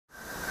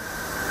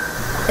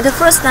In the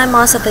first 9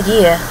 months of the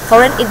year,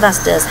 foreign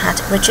investors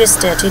had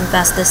registered to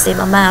invest the same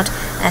amount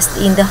as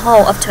in the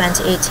whole of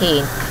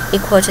 2018,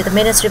 equal to the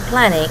Ministry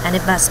Planning and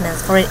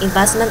Investment's Foreign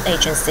Investment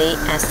Agency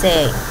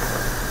 (SA).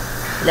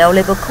 Low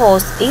labor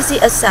costs, easy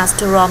access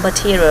to raw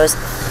materials,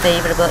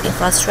 favorable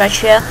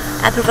infrastructure,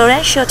 and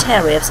preferential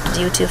tariffs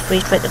due to free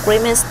trade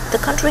agreements the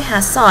country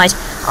has signed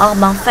are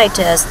among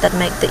factors that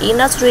make the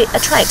industry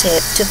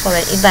attractive to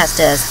foreign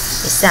investors,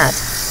 he said.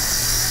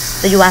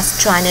 The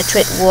US-China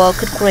trade war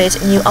could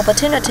create new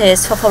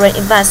opportunities for foreign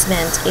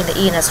investment in the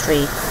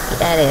industry, he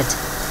added.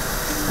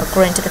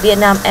 According to the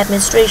Vietnam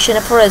Administration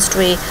of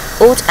Forestry,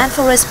 wood and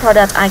forest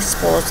product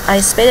exports are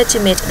expected to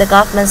meet the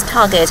government's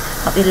target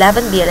of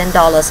 $11 billion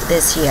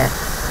this year.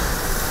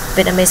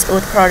 Vietnamese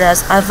wood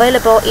products are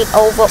available in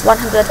over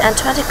 120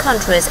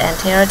 countries and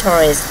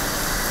territories.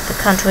 The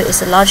country is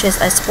the largest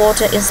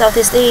exporter in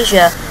Southeast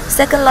Asia,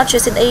 second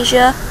largest in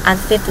Asia, and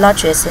fifth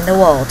largest in the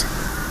world.